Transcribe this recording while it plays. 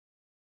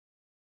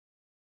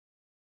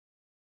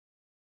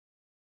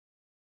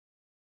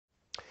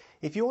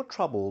If you're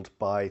troubled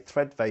by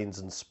thread veins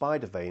and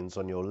spider veins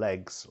on your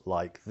legs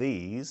like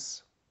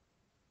these,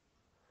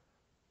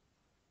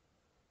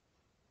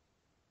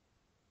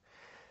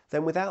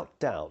 then without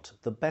doubt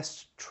the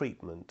best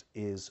treatment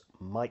is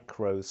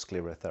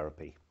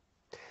microsclerotherapy.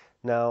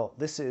 Now,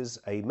 this is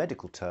a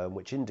medical term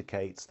which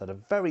indicates that a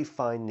very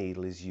fine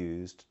needle is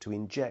used to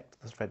inject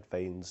the thread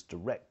veins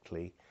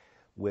directly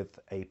with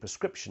a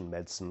prescription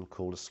medicine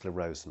called a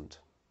sclerosant.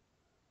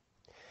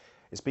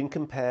 It's been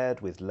compared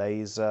with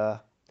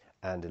laser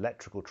and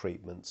electrical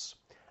treatments,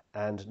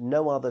 and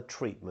no other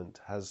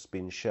treatment has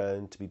been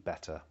shown to be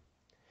better.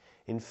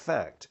 In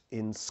fact,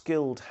 in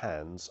skilled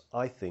hands,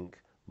 I think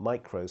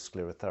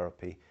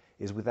microsclerotherapy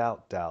is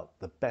without doubt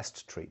the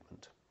best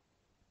treatment.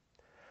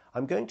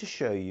 I'm going to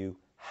show you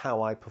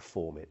how I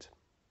perform it.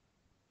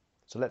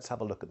 So let's have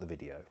a look at the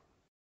video.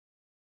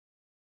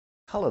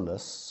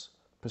 Colourless,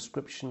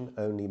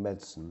 prescription-only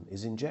medicine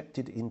is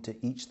injected into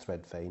each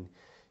thread vein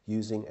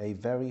using a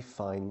very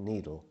fine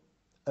needle,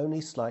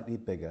 only slightly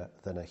bigger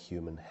than a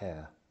human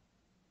hair.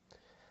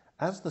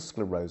 As the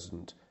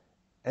sclerosant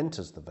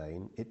enters the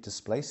vein, it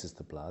displaces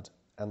the blood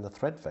and the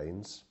thread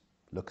veins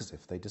look as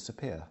if they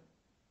disappear.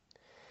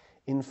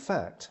 In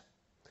fact,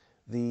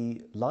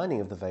 the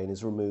lining of the vein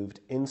is removed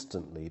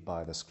instantly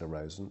by the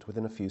sclerosant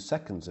within a few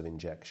seconds of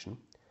injection.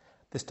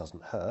 This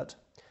doesn't hurt,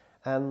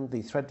 and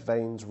the thread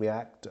veins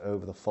react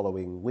over the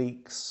following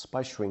weeks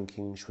by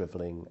shrinking,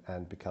 shriveling,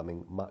 and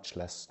becoming much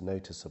less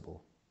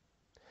noticeable.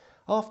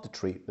 After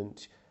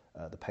treatment,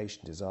 the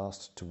patient is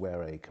asked to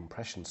wear a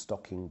compression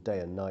stocking day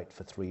and night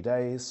for 3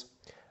 days,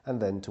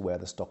 and then to wear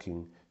the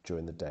stocking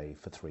during the day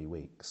for 3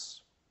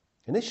 weeks.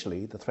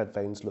 Initially, the thread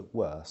veins look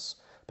worse,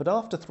 but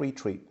after 3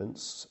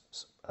 treatments,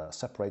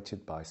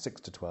 separated by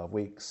 6 to 12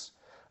 weeks,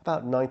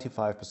 about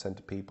 95%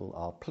 of people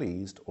are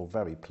pleased or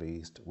very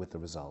pleased with the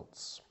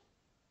results.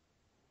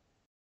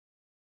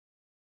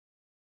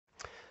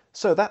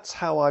 So that's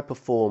how I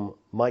perform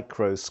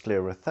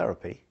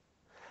microsclerotherapy,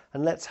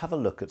 and let's have a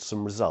look at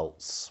some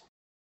results.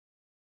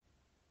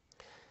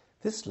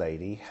 This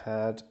lady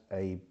had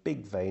a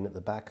big vein at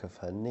the back of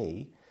her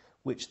knee,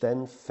 which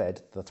then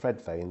fed the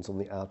thread veins on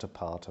the outer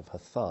part of her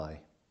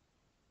thigh.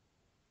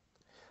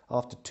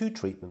 After 2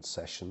 treatment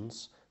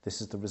sessions,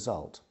 this is the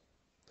result.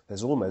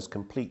 There's almost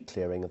complete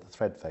clearing of the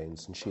thread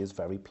veins, and she is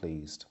very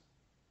pleased.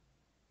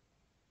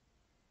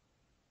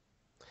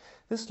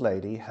 This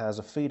lady has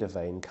a feeder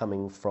vein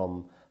coming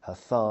from her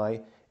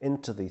thigh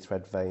into the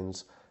thread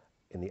veins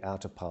in the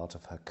outer part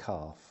of her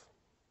calf.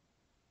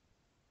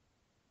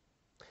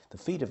 The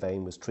feeder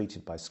vein was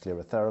treated by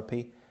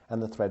sclerotherapy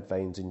and the thread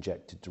veins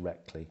injected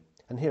directly,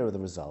 and here are the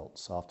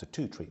results after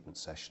 2 treatment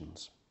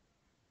sessions.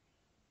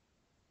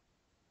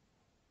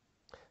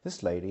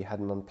 This lady had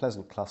an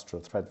unpleasant cluster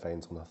of thread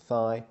veins on her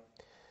thigh,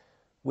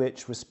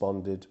 which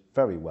responded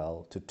very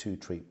well to 2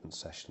 treatment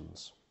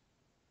sessions.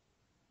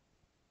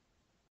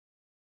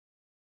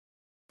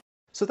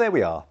 So there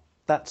we are.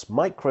 That's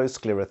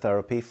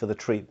microsclerotherapy for the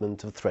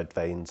treatment of thread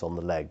veins on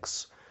the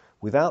legs.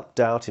 Without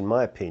doubt, in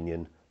my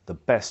opinion, the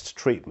best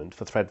treatment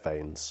for thread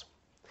veins.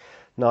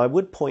 Now, I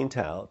would point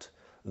out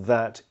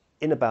that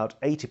in about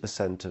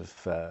 80%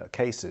 of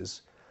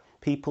cases,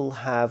 people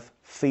have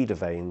feeder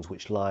veins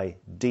which lie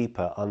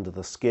deeper under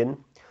the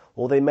skin,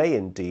 or they may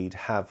indeed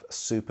have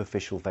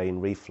superficial vein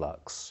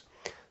reflux.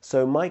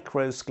 So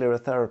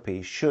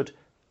microsclerotherapy should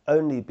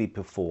only be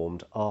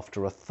performed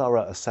after a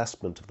thorough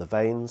assessment of the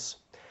veins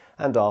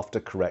and after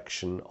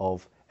correction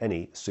of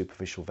any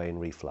superficial vein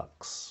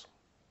reflux.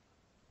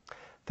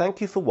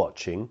 Thank you for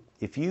watching.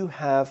 If you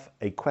have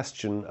a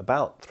question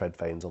about thread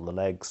veins on the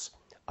legs,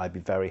 I'd be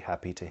very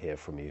happy to hear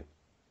from you.